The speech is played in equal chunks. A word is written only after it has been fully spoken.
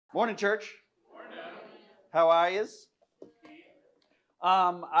Morning, church. How are yous?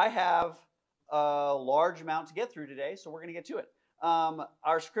 I have a large amount to get through today, so we're going to get to it.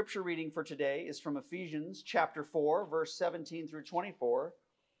 Our scripture reading for today is from Ephesians chapter 4, verse 17 through 24.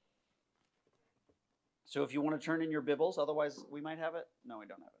 So if you want to turn in your Bibles, otherwise we might have it. No, we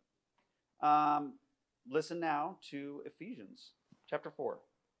don't have it. Listen now to Ephesians chapter 4.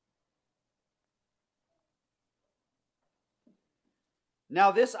 Now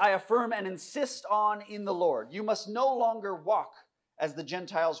this I affirm and insist on in the Lord. You must no longer walk as the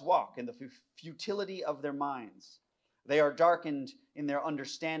Gentiles walk in the futility of their minds. They are darkened in their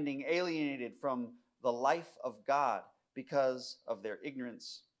understanding, alienated from the life of God because of their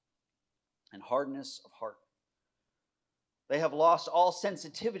ignorance and hardness of heart. They have lost all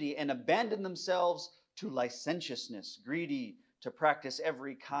sensitivity and abandoned themselves to licentiousness, greedy to practice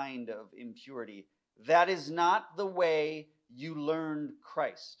every kind of impurity. That is not the way you learned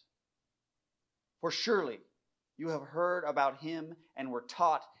Christ. For surely you have heard about him and were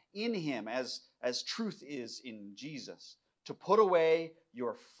taught in him as truth is in Jesus, to put away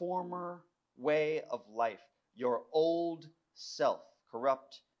your former way of life, your old self,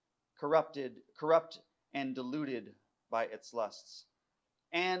 corrupt and deluded by its lusts,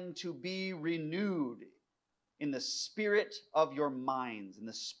 and to be renewed in the spirit of your minds, in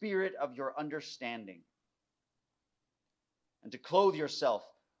the spirit of your understanding, and to clothe yourself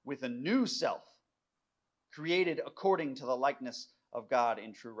with a new self, created according to the likeness of God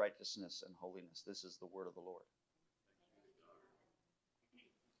in true righteousness and holiness. This is the word of the Lord.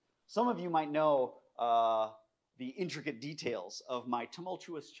 Some of you might know the intricate details of my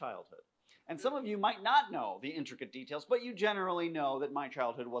tumultuous childhood. And some of you might not know the intricate details, but you generally know that my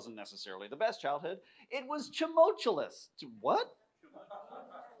childhood wasn't necessarily the best childhood. It was tumultuous. What?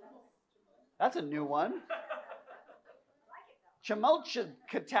 That's a new one. Tumultuous.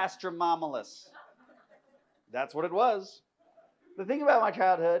 That's what it was. The thing about my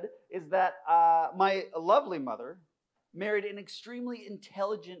childhood is that my lovely mother married an extremely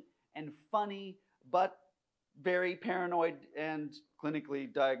intelligent and funny, but very paranoid and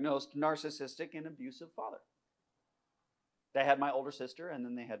clinically diagnosed narcissistic and abusive father. They had my older sister, and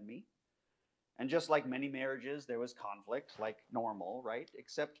then they had me. And just like many marriages, there was conflict, like normal, right?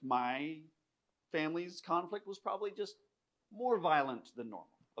 Except my family's conflict was probably just more violent than normal,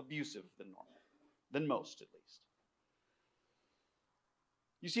 abusive than normal, than most at least.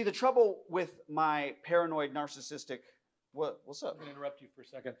 You see, the trouble with my paranoid, narcissistic, what's up? I'm going to interrupt you for a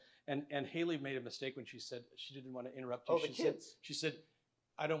second. And Haley made a mistake when she said she didn't want to interrupt you. Oh, the kids. She said,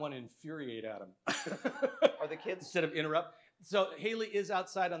 I don't want to infuriate Adam. Are the kids? Instead of interrupt. So Haley is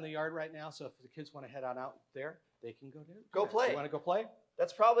outside on the yard right now, so if the kids want to head on out there, they can go there. Go play. You want to go play?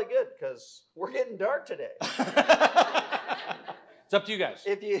 That's probably good, because we're getting dark today. It's up to you guys.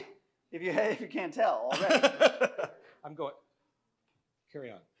 If you can't tell already. I'm going.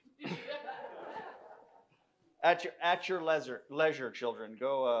 Carry on. At your leisure, children,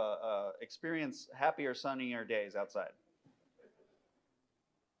 go experience happier, sunnier days outside.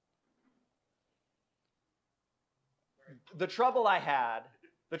 The trouble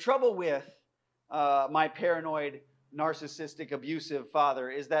with my paranoid, narcissistic, abusive father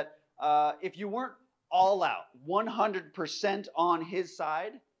is that if you weren't all out, 100% on his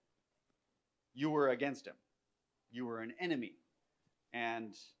side, you were against him. You were an enemy.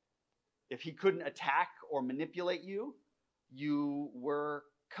 And if he couldn't attack or manipulate you, you were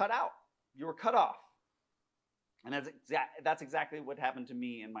cut out. You were cut off. And that's exactly what happened to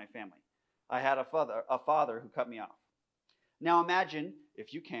me and my family. I had a father who cut me off. Now imagine,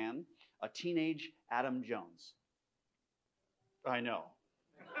 if you can, a teenage Adam Jones. I know.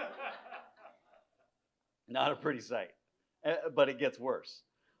 Not a pretty sight, but it gets worse.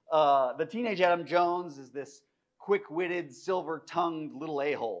 The teenage Adam Jones is this quick-witted, silver-tongued little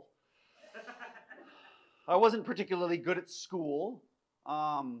a-hole. I wasn't particularly good at school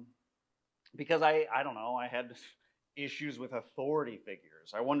because I don't know, I had issues with authority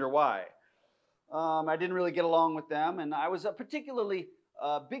figures. I wonder why. I didn't really get along with them, and I was a particularly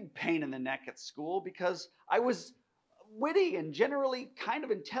big pain in the neck at school because I was witty and generally kind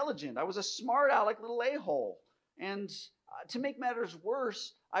of intelligent. I was a smart aleck little a-hole. And to make matters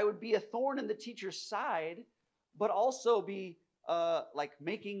worse, I would be a thorn in the teacher's side, but also be like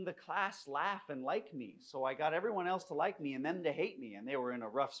making the class laugh and like me. So I got everyone else to like me and them to hate me, and they were in a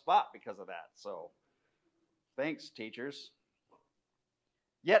rough spot because of that. So thanks, teachers.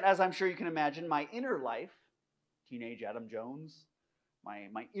 Yet, as I'm sure you can imagine, my inner life, teenage Adam Jones, my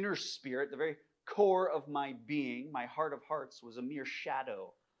inner spirit, the very core of my being, my heart of hearts, was a mere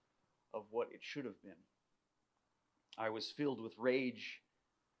shadow of what it should have been. I was filled with rage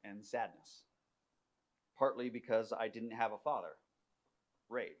and sadness. Partly because I didn't have a father,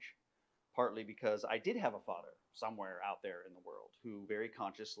 rage. Partly because I did have a father somewhere out there in the world who very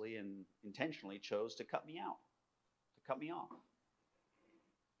consciously and intentionally chose to cut me out, to cut me off.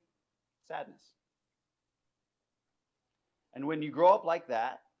 Sadness. And when you grow up like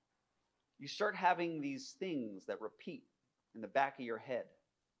that, you start having these things that repeat in the back of your head,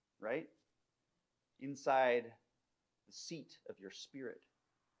 right? Inside the seat of your spirit,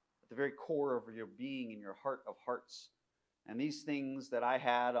 at the very core of your being, in your heart of hearts. And these things that I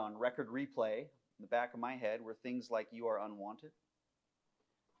had on record replay in the back of my head were things like, you are unwanted,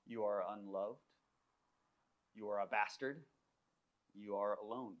 you are unloved, you are a bastard, you are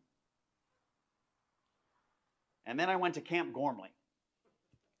alone. And then I went to Camp Gormley,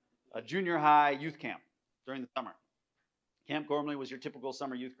 a junior high youth camp during the summer. Camp Gormley was your typical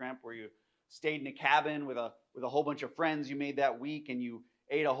summer youth camp where you stayed in a cabin with a whole bunch of friends you made that week, and you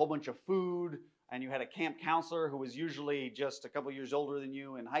ate a whole bunch of food, and you had a camp counselor who was usually just a couple years older than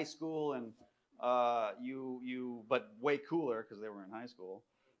you in high school, and but way cooler because they were in high school,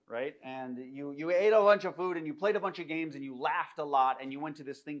 right? And you ate a bunch of food, and you played a bunch of games, and you laughed a lot, and you went to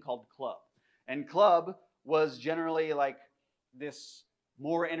this thing called club. And club was generally like this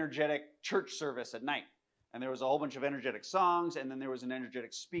more energetic church service at night. And there was a whole bunch of energetic songs, and then there was an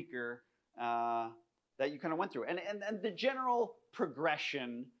energetic speaker that you kind of went through. And the general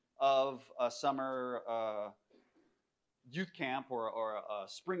progression of a summer youth camp or a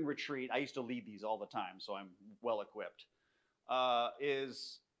spring retreat, I used to lead these all the time, so I'm well equipped,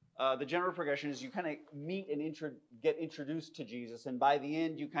 is the general progression is you kind of meet and get introduced to Jesus, and by the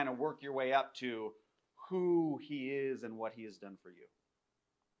end you kind of work your way up to who he is and what he has done for you.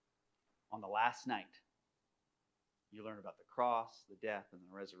 On the last night, you learn about the cross, the death, and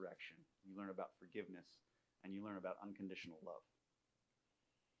the resurrection. You learn about forgiveness, and you learn about unconditional love.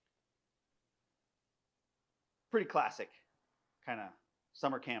 Pretty classic kind of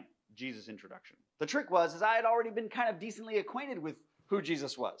summer camp Jesus introduction. The trick was I had already been kind of decently acquainted with who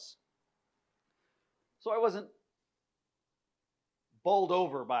Jesus was. So I wasn't bowled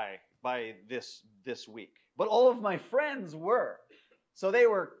over by this week. But all of my friends were. So they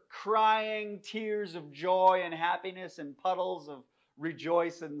were crying tears of joy and happiness and puddles of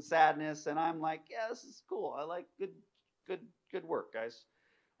rejoice and sadness. And I'm like, yeah, this is cool. I like good work, guys.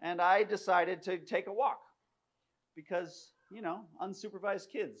 And I decided to take a walk because, unsupervised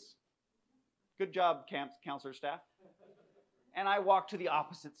kids. Good job, camp counselor staff. And I walked to the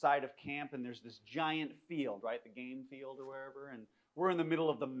opposite side of camp, and there's this giant field, right? The game field or wherever. And we're in the middle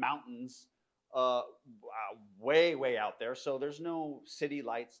of the mountains, way out there. So there's no city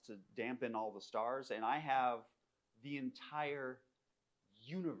lights to dampen all the stars. And I have the entire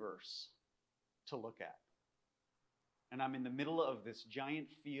universe to look at. And I'm in the middle of this giant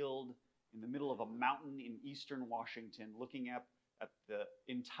field, in the middle of a mountain in eastern Washington, looking at the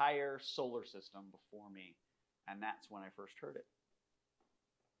entire solar system before me. And that's when I first heard it.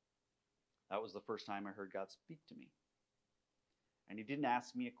 That was the first time I heard God speak to me. And he didn't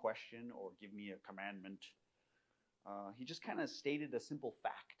ask me a question or give me a commandment. He just kind of stated a simple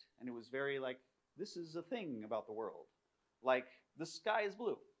fact. And it was very like, this is a thing about the world. Like, the sky is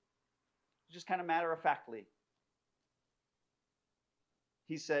blue. Just kind of matter-of-factly.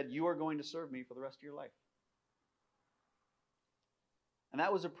 He said, you are going to serve me for the rest of your life. And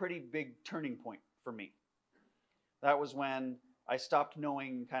that was a pretty big turning point for me. That was when I stopped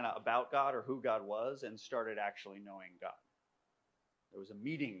knowing kind of about God or who God was and started actually knowing God. There was a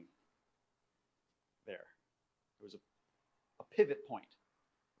meeting there. There was a pivot point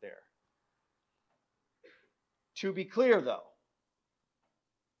there. To be clear, though,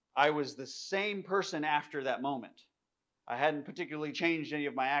 I was the same person after that moment. I hadn't particularly changed any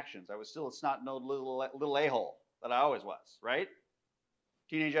of my actions. I was still a snot-nosed little a-hole that I always was, right?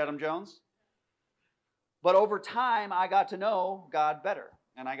 Teenage Adam Jones. But over time, I got to know God better.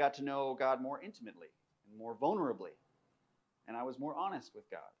 And I got to know God more intimately and more vulnerably. And I was more honest with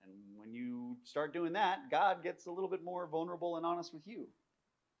God. And when you start doing that, God gets a little bit more vulnerable and honest with you.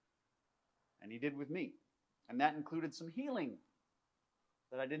 And he did with me. And that included some healing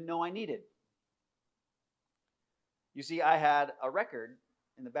that I didn't know I needed. You see, I had a record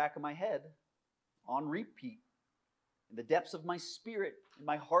in the back of my head on repeat, in the depths of my spirit, in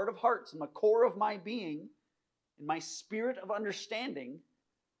my heart of hearts, in the core of my being, in my spirit of understanding,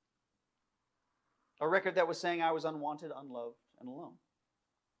 a record that was saying I was unwanted, unloved, and alone.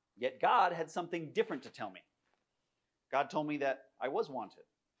 Yet God had something different to tell me. God told me that I was wanted.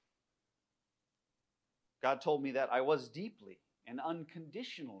 God told me that I was deeply and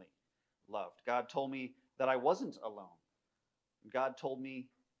unconditionally loved. God told me that I wasn't alone. God told me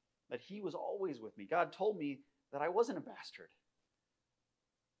that he was always with me. God told me that I wasn't a bastard.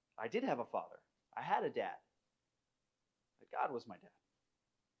 I did have a father. I had a dad. That God was my dad.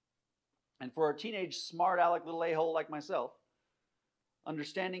 And for a teenage smart aleck little a-hole like myself,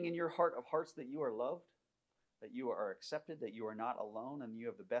 understanding in your heart of hearts that you are loved, that you are accepted, that you are not alone, and you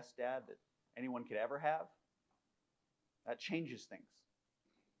have the best dad that anyone could ever have, that changes things.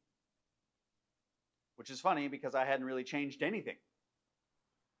 Which is funny because I hadn't really changed anything.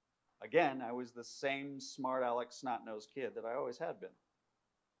 Again, I was the same smart aleck snot-nosed kid that I always had been.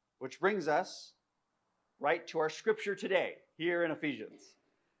 Which brings us right to our scripture today, here in Ephesians.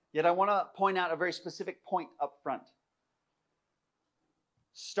 Yet I want to point out a very specific point up front.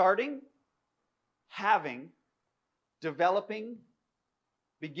 Starting, having, developing,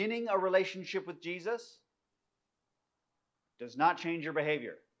 beginning a relationship with Jesus does not change your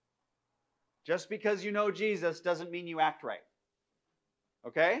behavior. Just because you know Jesus doesn't mean you act right.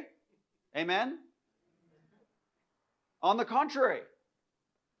 Okay? Amen? On the contrary,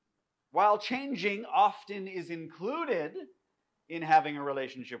 while changing often is included in having a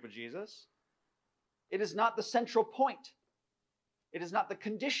relationship with Jesus, it is not the central point. It is not the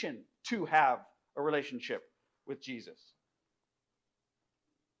condition to have a relationship with Jesus.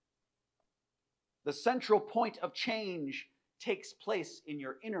 The central point of change takes place in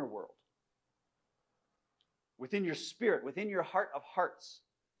your inner world, within your spirit, within your heart of hearts.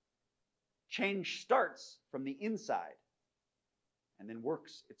 Change starts from the inside and then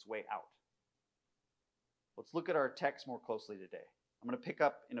works its way out. Let's look at our text more closely today. I'm going to pick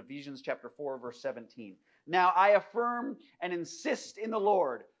up in Ephesians chapter 4, verse 17. Now I affirm and insist in the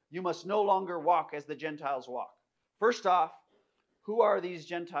Lord, you must no longer walk as the Gentiles walk. First off, who are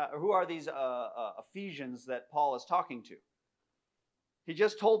these Ephesians that Paul is talking to? He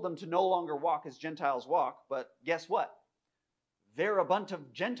just told them to no longer walk as Gentiles walk, but guess what? They're a bunch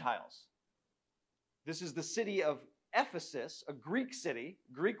of Gentiles. This is the city of Ephesus, a Greek city,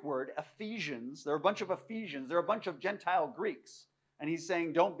 Greek word, Ephesians. They're a bunch of Ephesians. They're a bunch of Gentile Greeks. And he's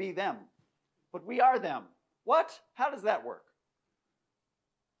saying, don't be them. But we are them. What? How does that work?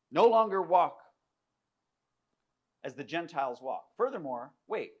 No longer walk as the Gentiles walk. Furthermore,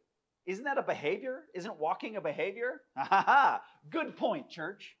 wait, isn't that a behavior? Isn't walking a behavior? Ha ha ha! Good point,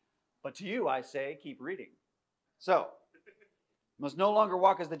 church. But to you, I say, keep reading. So, must no longer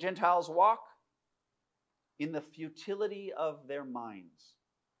walk as the Gentiles walk in the futility of their minds.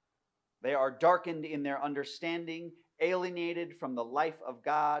 They are darkened in their understanding, alienated from the life of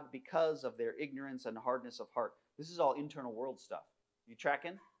God because of their ignorance and hardness of heart. This is all internal world stuff. You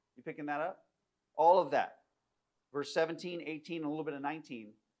tracking? You picking that up? All of that. Verse 17, 18, and a little bit of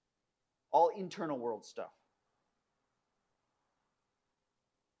 19. All internal world stuff.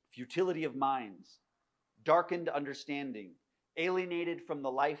 Futility of minds, darkened understanding, alienated from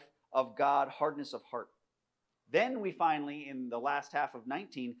the life of God, hardness of heart. Then we finally, in the last half of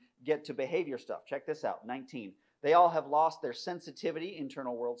 19, get to behavior stuff. Check this out, 19. They all have lost their sensitivity,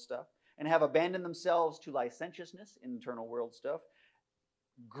 internal world stuff, and have abandoned themselves to licentiousness, internal world stuff,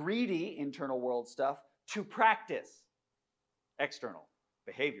 greedy, internal world stuff, to practice, external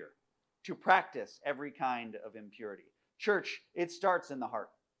behavior, to practice every kind of impurity. Church, it starts in the heart.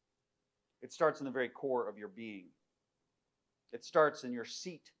 It starts in the very core of your being. It starts in your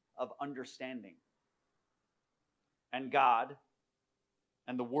seat of understanding. And God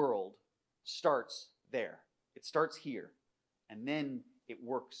and the world starts there. It starts here. And then it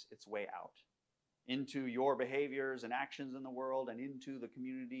works its way out into your behaviors and actions in the world and into the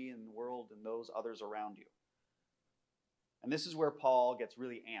community and the world and those others around you. And this is where Paul gets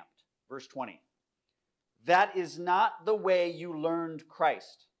really amped. Verse 20. That is not the way you learned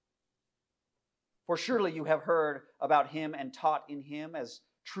Christ. For surely you have heard about him and taught in him, as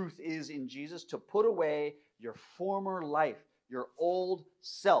truth is in Jesus, to put away your former life, your old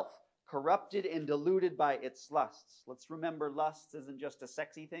self, corrupted and diluted by its lusts. Let's remember, lusts isn't just a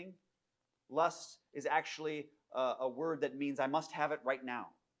sexy thing. Lust is actually a word that means I must have it right now.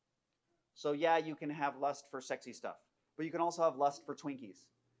 So yeah, you can have lust for sexy stuff, but you can also have lust for Twinkies.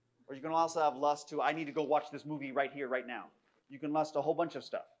 Or you can also have lust to, I need to go watch this movie right here, right now. You can lust a whole bunch of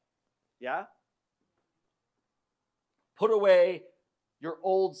stuff. Yeah? Put away your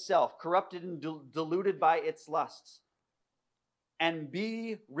old self, corrupted and diluted by its lusts, and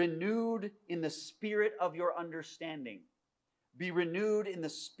be renewed in the spirit of your understanding. Be renewed in the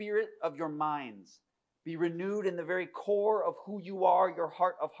spirit of your minds. Be renewed in the very core of who you are, your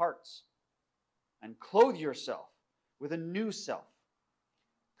heart of hearts. And clothe yourself with a new self,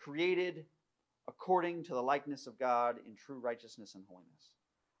 created according to the likeness of God in true righteousness and holiness.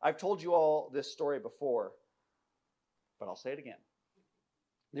 I've told you all this story before, but I'll say it again.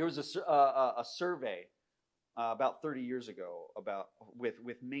 There was a survey about 30 years ago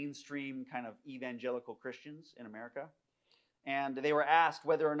with mainstream kind of evangelical Christians in America. And they were asked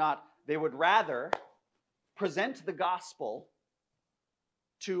whether or not they would rather present the gospel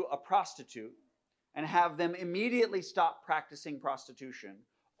to a prostitute and have them immediately stop practicing prostitution,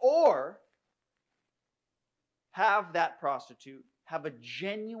 or have that prostitute have a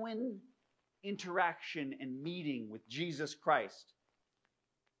genuine interaction and meeting with Jesus Christ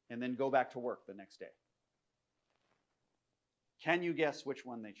and then go back to work the next day. Can you guess which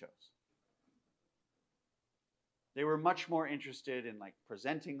one they chose? They were much more interested in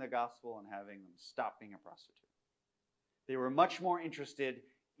presenting the gospel and having them stop being a prostitute. They were much more interested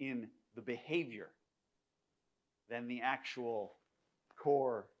in the behavior than the actual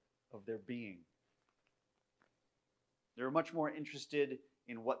core of their being. They were much more interested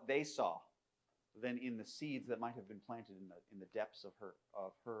in what they saw than in the seeds that might have been planted in the depths of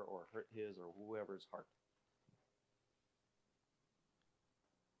her or his or whoever's heart.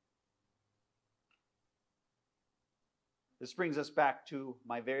 This brings us back to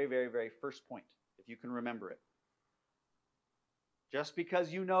my very, very, very first point, if you can remember it. Just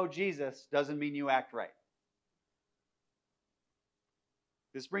because you know Jesus doesn't mean you act right.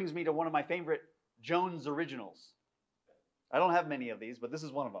 This brings me to one of my favorite Jones originals. I don't have many of these, but this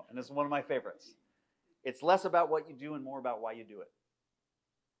is one of them, and this is one of my favorites. It's less about what you do and more about why you do it.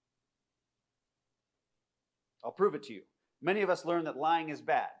 I'll prove it to you. Many of us learn that lying is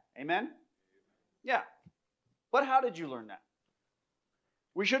bad. Amen? Yeah. But how did you learn that?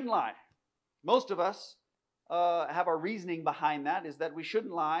 We shouldn't lie. Most of us have our reasoning behind that is that we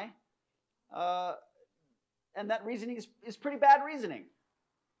shouldn't lie. And that reasoning is pretty bad reasoning.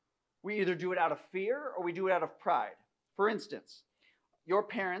 We either do it out of fear or we do it out of pride. For instance, your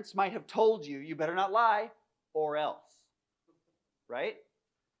parents might have told you, you better not lie or else. Right?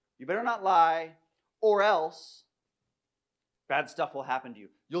 You better not lie or else bad stuff will happen to you.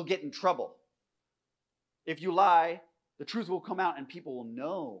 You'll get in trouble. If you lie, the truth will come out and people will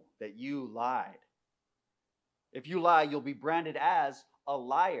know that you lied. If you lie, you'll be branded as a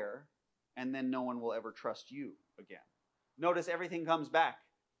liar, and then no one will ever trust you again. Notice everything comes back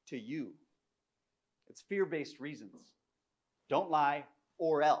to you. It's fear-based reasons. Don't lie,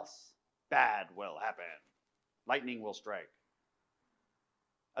 or else bad will happen. Lightning will strike.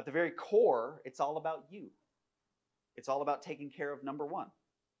 At the very core, it's all about you. It's all about taking care of number one.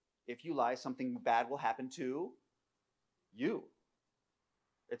 If you lie, something bad will happen to you.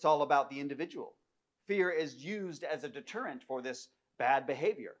 It's all about the individual. Fear is used as a deterrent for this bad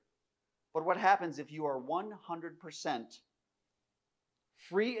behavior. But what happens if you are 100%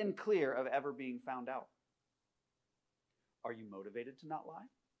 free and clear of ever being found out? Are you motivated to not lie?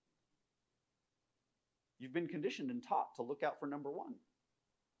 You've been conditioned and taught to look out for number one.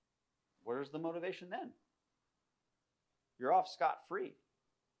 Where's the motivation then? You're off scot-free.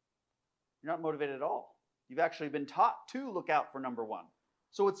 You're not motivated at all. You've actually been taught to look out for number one.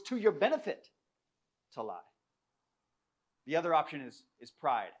 So it's to your benefit to lie. The other option is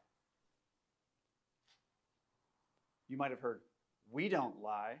pride. You might have heard, we don't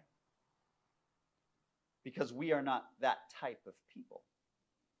lie because we are not that type of people.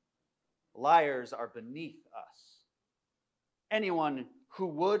 Liars are beneath us. Anyone who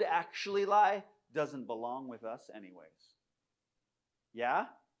would actually lie doesn't belong with us anyways. Yeah?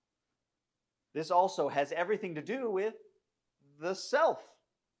 This also has everything to do with the self.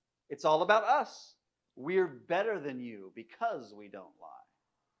 It's all about us. We're better than you because we don't lie.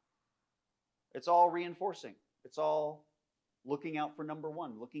 It's all reinforcing. It's all looking out for number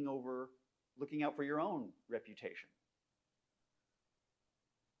one, looking out for your own reputation.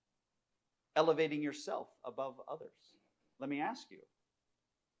 Elevating yourself above others. Let me ask you.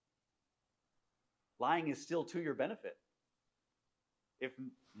 Lying is still to your benefit. If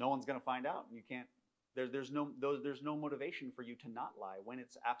no one's going to find out, and you can't. There's no motivation for you to not lie when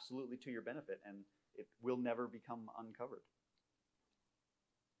it's absolutely to your benefit, and it will never become uncovered.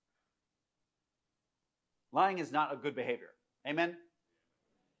 Lying is not a good behavior. Amen?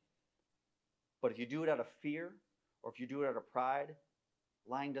 But if you do it out of fear, or if you do it out of pride,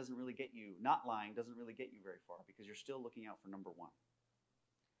 lying doesn't really get you. Not lying doesn't really get you very far because you're still looking out for number one.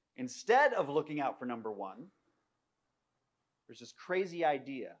 Instead of looking out for number one, there's this crazy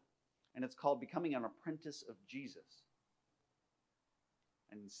idea, and it's called becoming an apprentice of Jesus.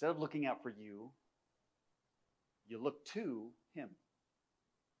 And instead of looking out for you, you look to him.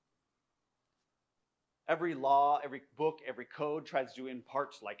 Every law, every book, every code tries to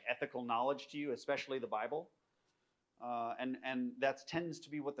impart ethical knowledge to you, especially the Bible. And that tends to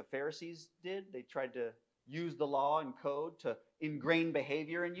be what the Pharisees did. They tried to use the law and code to ingrained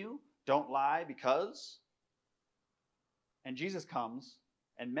behavior in you. Don't lie because. And Jesus comes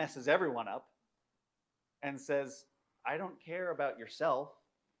and messes everyone up and says, I don't care about yourself.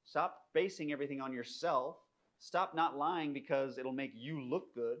 Stop basing everything on yourself. Stop not lying because it'll make you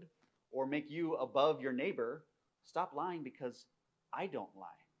look good or make you above your neighbor. Stop lying because I don't lie.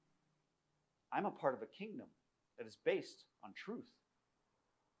 I'm a part of a kingdom that is based on truth.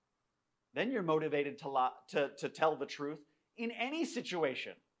 Then you're motivated to tell the truth in any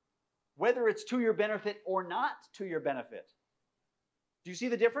situation, whether it's to your benefit or not to your benefit. Do you see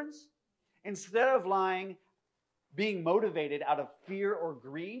the difference? Instead of lying, being motivated out of fear or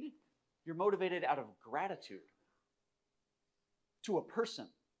greed, you're motivated out of gratitude to a person.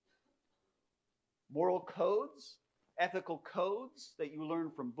 Moral codes, ethical codes that you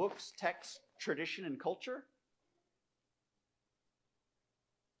learn from books, texts, tradition, and culture.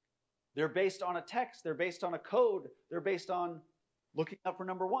 They're based on a text. They're based on a code. They're based on looking up for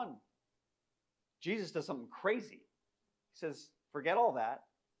number one. Jesus does something crazy. He says, forget all that.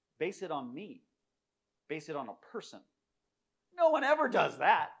 Base it on me. Base it on a person. No one ever does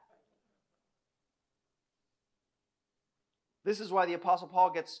that. This is why the Apostle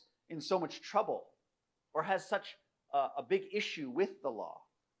Paul gets in so much trouble or has such a big issue with the law,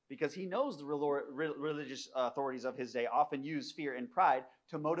 because he knows the religious authorities of his day often use fear and pride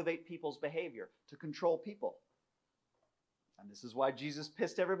to motivate people's behavior, to control people. And this is why Jesus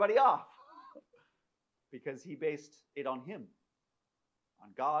pissed everybody off, because he based it on him, on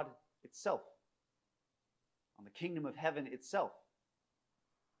God itself, on the kingdom of heaven itself.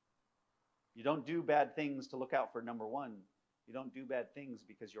 You don't do bad things to look out for number one. You don't do bad things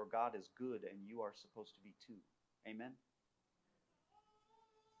because your God is good and you are supposed to be too. Amen?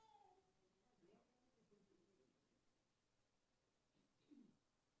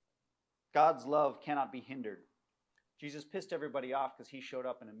 God's love cannot be hindered. Jesus pissed everybody off because he showed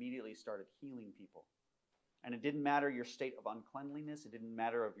up and immediately started healing people. And it didn't matter your state of uncleanliness. It didn't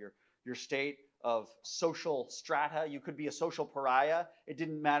matter of your state of social strata. You could be a social pariah. It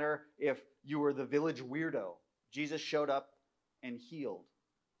didn't matter if you were the village weirdo. Jesus showed up and healed,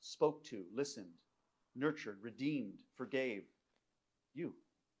 spoke to, listened, nurtured, redeemed, forgave you,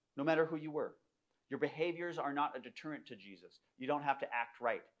 no matter who you were. Your behaviors are not a deterrent to Jesus. You don't have to act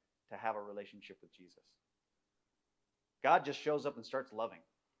right to have a relationship with Jesus. God just shows up and starts loving,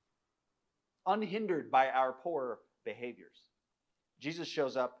 unhindered by our poor behaviors. Jesus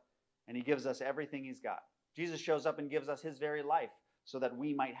shows up and he gives us everything he's got. Jesus shows up and gives us his very life so that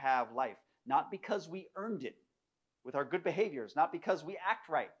we might have life, not because we earned it with our good behaviors, not because we act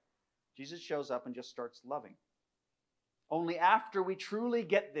right. Jesus shows up and just starts loving. Only after we truly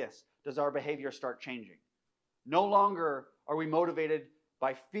get this does our behavior start changing. No longer are we motivated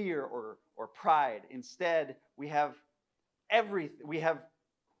by fear or pride. Instead, we have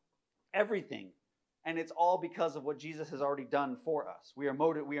everything, and it's all because of what Jesus has already done for us. We are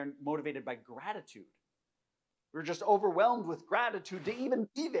motivated by gratitude. We're just overwhelmed with gratitude to even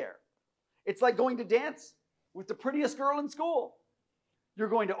be there. It's like going to dance with the prettiest girl in school. You're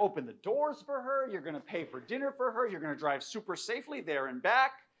going to open the doors for her. You're going to pay for dinner for her. You're going to drive super safely there and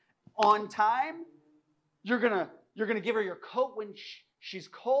back on time. You're going to give her your coat when she's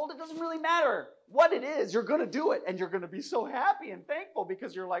cold. It doesn't really matter what it is. You're going to do it, and you're going to be so happy and thankful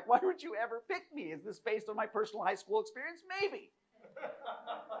because you're like, why would you ever pick me? Is this based on my personal high school experience? Maybe.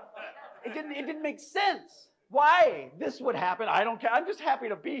 It didn't make sense. Why this would happen, I don't care. I'm just happy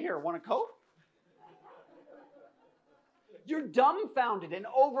to be here. Want a coat? You're dumbfounded and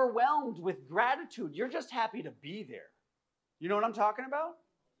overwhelmed with gratitude. You're just happy to be there. You know what I'm talking about?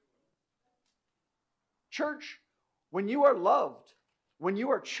 Church, when you are loved, when you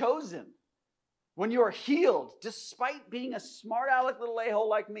are chosen, when you are healed, despite being a smart aleck little a-hole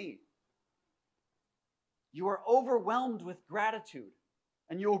like me, you are overwhelmed with gratitude,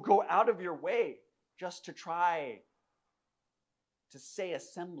 and you will go out of your way just to try to say a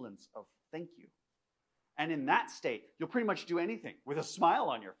semblance of thank you. And in that state, you'll pretty much do anything with a smile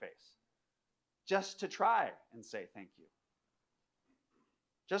on your face just to try and say thank you.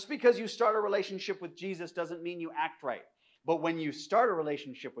 Just because you start a relationship with Jesus doesn't mean you act right. But when you start a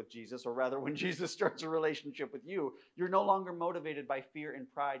relationship with Jesus, or rather when Jesus starts a relationship with you, you're no longer motivated by fear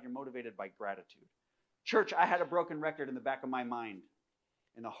and pride. You're motivated by gratitude. Church, I had a broken record in the back of my mind,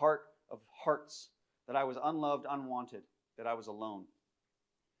 in the heart of hearts, that I was unloved, unwanted, that I was alone.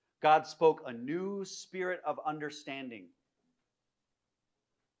 God spoke a new spirit of understanding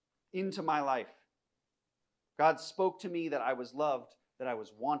into my life. God spoke to me that I was loved, that I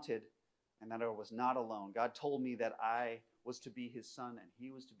was wanted, and that I was not alone. God told me that I was to be his son and he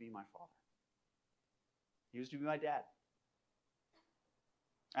was to be my father. He was to be my dad.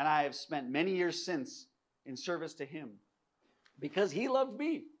 And I have spent many years since in service to him because he loved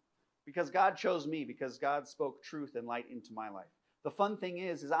me, because God chose me, because God spoke truth and light into my life. The fun thing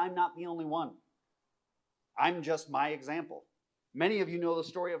is I'm not the only one. I'm just my example. Many of you know the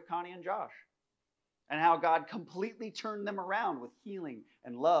story of Connie and Josh and how God completely turned them around with healing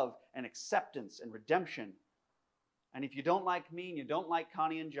and love and acceptance and redemption. And if you don't like me and you don't like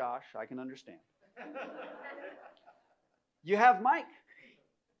Connie and Josh, I can understand. You have Mike.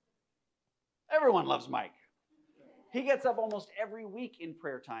 Everyone loves Mike. He gets up almost every week in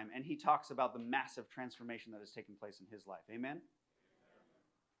prayer time and he talks about the massive transformation that has taken place in his life. Amen?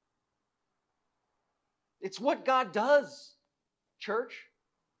 It's what God does, church.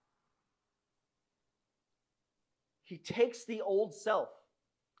 He takes the old self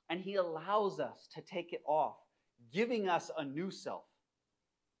and he allows us to take it off, giving us a new self,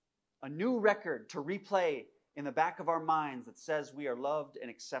 a new record to replay in the back of our minds that says we are loved and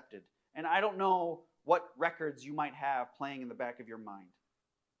accepted. And I don't know what records you might have playing in the back of your mind.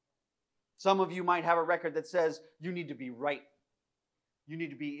 Some of you might have a record that says you need to be right. You need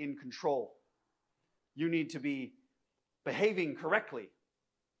to be in control. You need to be behaving correctly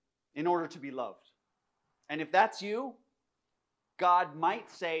in order to be loved. And if that's you, God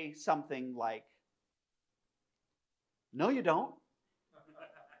might say something like, no, you don't.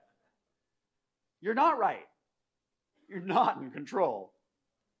 You're not right. You're not in control.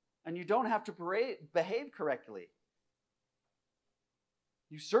 And you don't have to behave correctly.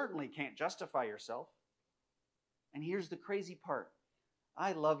 You certainly can't justify yourself. And here's the crazy part.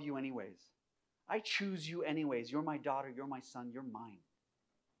 I love you anyways. I choose you anyways. You're my daughter. You're my son. You're mine.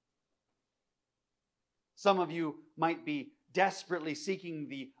 Some of you might be desperately seeking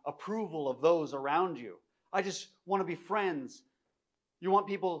the approval of those around you. I just want to be friends. You want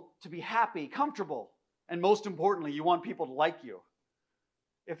people to be happy, comfortable, and most importantly, you want people to like you.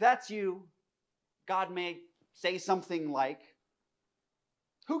 If that's you, God may say something like,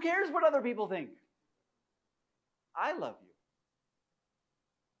 who cares what other people think? I love you.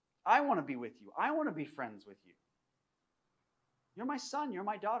 I want to be with you. I want to be friends with you. You're my son. You're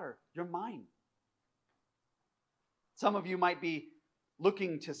my daughter. You're mine. Some of you might be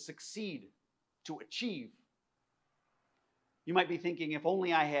looking to succeed, to achieve. You might be thinking, if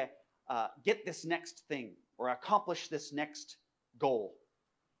only I get this next thing or accomplish this next goal.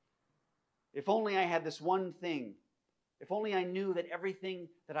 If only I had this one thing. If only I knew that everything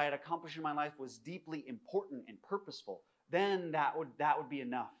that I had accomplished in my life was deeply important and purposeful, then that would be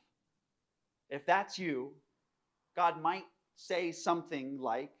enough. If that's you, God might say something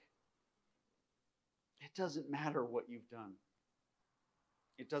like, it doesn't matter what you've done.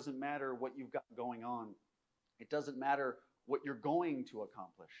 It doesn't matter what you've got going on. It doesn't matter what you're going to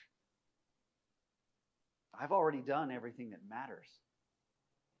accomplish. I've already done everything that matters.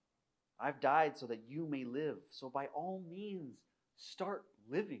 I've died so that you may live. So by all means, start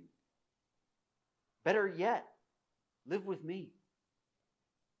living. Better yet, live with me.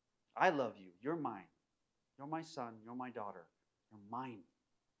 I love you. You're mine. You're my son. You're my daughter. You're mine.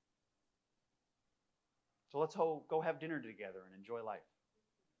 So let's go have dinner together and enjoy life.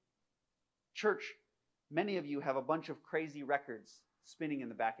 Church, many of you have a bunch of crazy records spinning in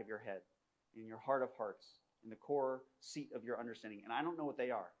the back of your head, in your heart of hearts, in the core seat of your understanding. And I don't know what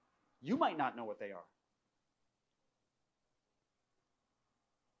they are. You might not know what they are.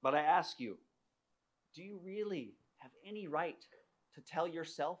 But I ask you, do you really have any right to tell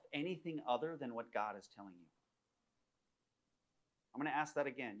yourself anything other than what God is telling you? I'm going to ask that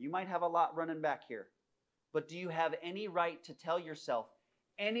again. You might have a lot running back here. But do you have any right to tell yourself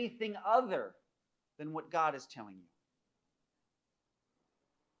anything other than what God is telling you?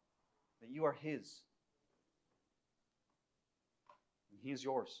 That you are His. And He is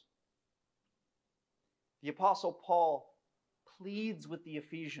yours. The Apostle Paul pleads with the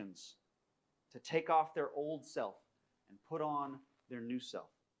Ephesians to take off their old self and put on their new self.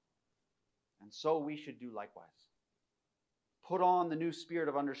 And so we should do likewise. Put on the new spirit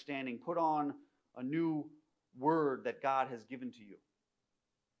of understanding. Put on a new word that God has given to you.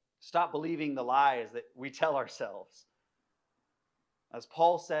 Stop believing the lies that we tell ourselves. As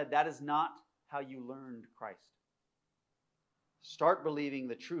Paul said, that is not how you learned Christ. Start believing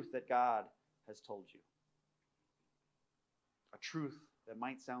the truth that God has told you. A truth that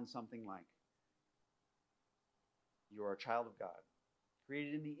might sound something like, you are a child of God,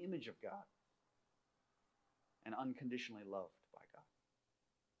 created in the image of God, and unconditionally loved by God.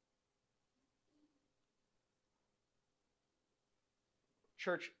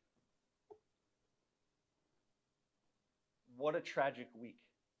 Church, what a tragic week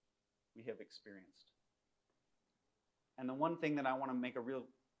we have experienced. And the one thing that I want to make a real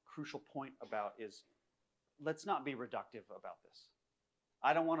crucial point about is let's not be reductive about this.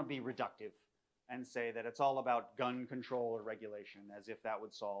 I don't want to be reductive and say that it's all about gun control or regulation as if that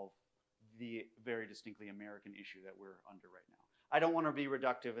would solve the very distinctly American issue that we're under right now. I don't want to be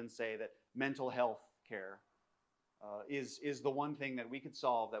reductive and say that mental health care is the one thing that we could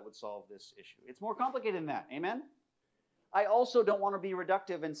solve that would solve this issue. It's more complicated than that. Amen? I also don't want to be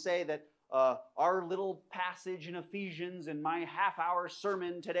reductive and say that our little passage in Ephesians and my half-hour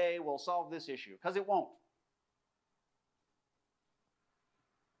sermon today will solve this issue, because it won't.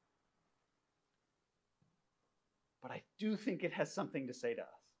 But I do think it has something to say to us.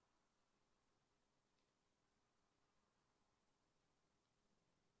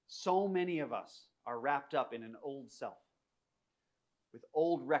 So many of us are wrapped up in an old self, with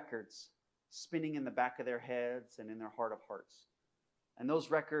old records spinning in the back of their heads and in their heart of hearts. And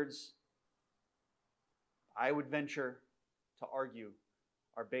those records, I would venture to argue,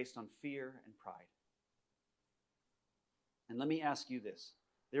 are based on fear and pride. And let me ask you this.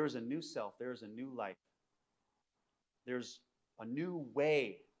 There is a new self. There is a new life. There's a new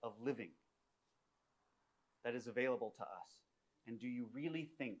way of living that is available to us. And do you really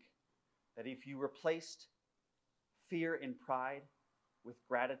think that if you replaced fear and pride with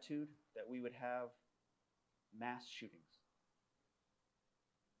gratitude, that we would have mass shootings?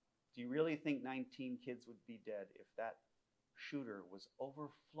 Do you really think 19 kids would be dead if that shooter was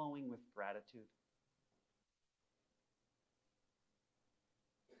overflowing with gratitude?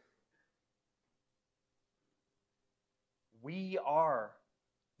 We are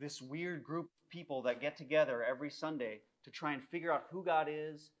this weird group of people that get together every Sunday to try and figure out who God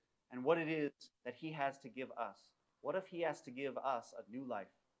is and what it is that He has to give us. What if He has to give us a new life,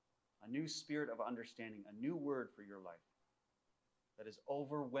 a new spirit of understanding, a new word for your life that is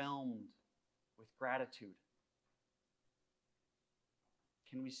overwhelmed with gratitude?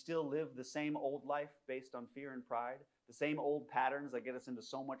 Can we still live the same old life based on fear and pride? The same old patterns that get us into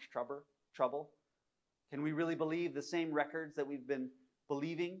so much trouble? Can we really believe the same records that we've been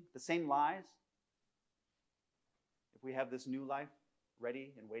believing, the same lies? If we have this new life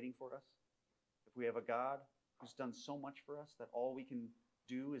ready and waiting for us, if we have a God who's done so much for us that all we can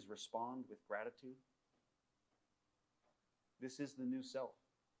do is respond with gratitude, this is the new self.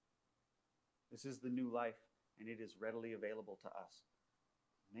 This is the new life, and it is readily available to us.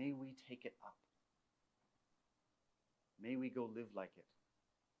 May we take it up. May we go live like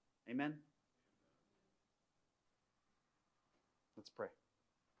it. Amen? Let's pray.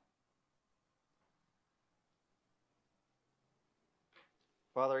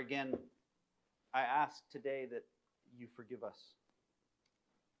 Father, again, I ask today that you forgive us.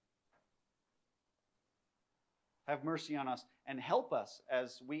 Have mercy on us and help us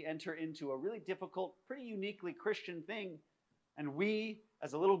as we enter into a really difficult, pretty uniquely Christian thing. And we,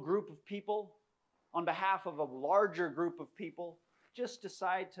 as a little group of people, on behalf of a larger group of people, just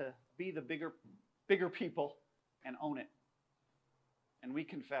decide to be the bigger people and own it. And we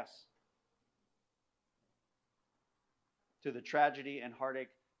confess to the tragedy and heartache,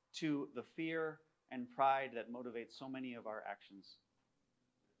 to the fear and pride that motivates so many of our actions.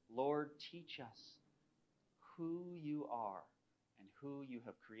 Lord, teach us who you are and who you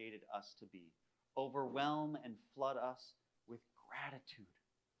have created us to be. Overwhelm and flood us with gratitude,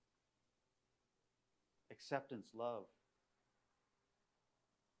 acceptance, love.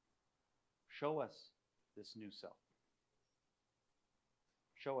 Show us this new self.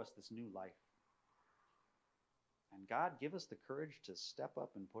 Show us this new life. And God, give us the courage to step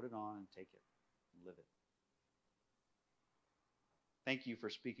up and put it on and take it and live it. Thank you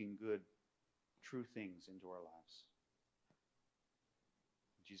for speaking good, true things into our lives.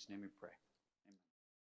 In Jesus' name we pray.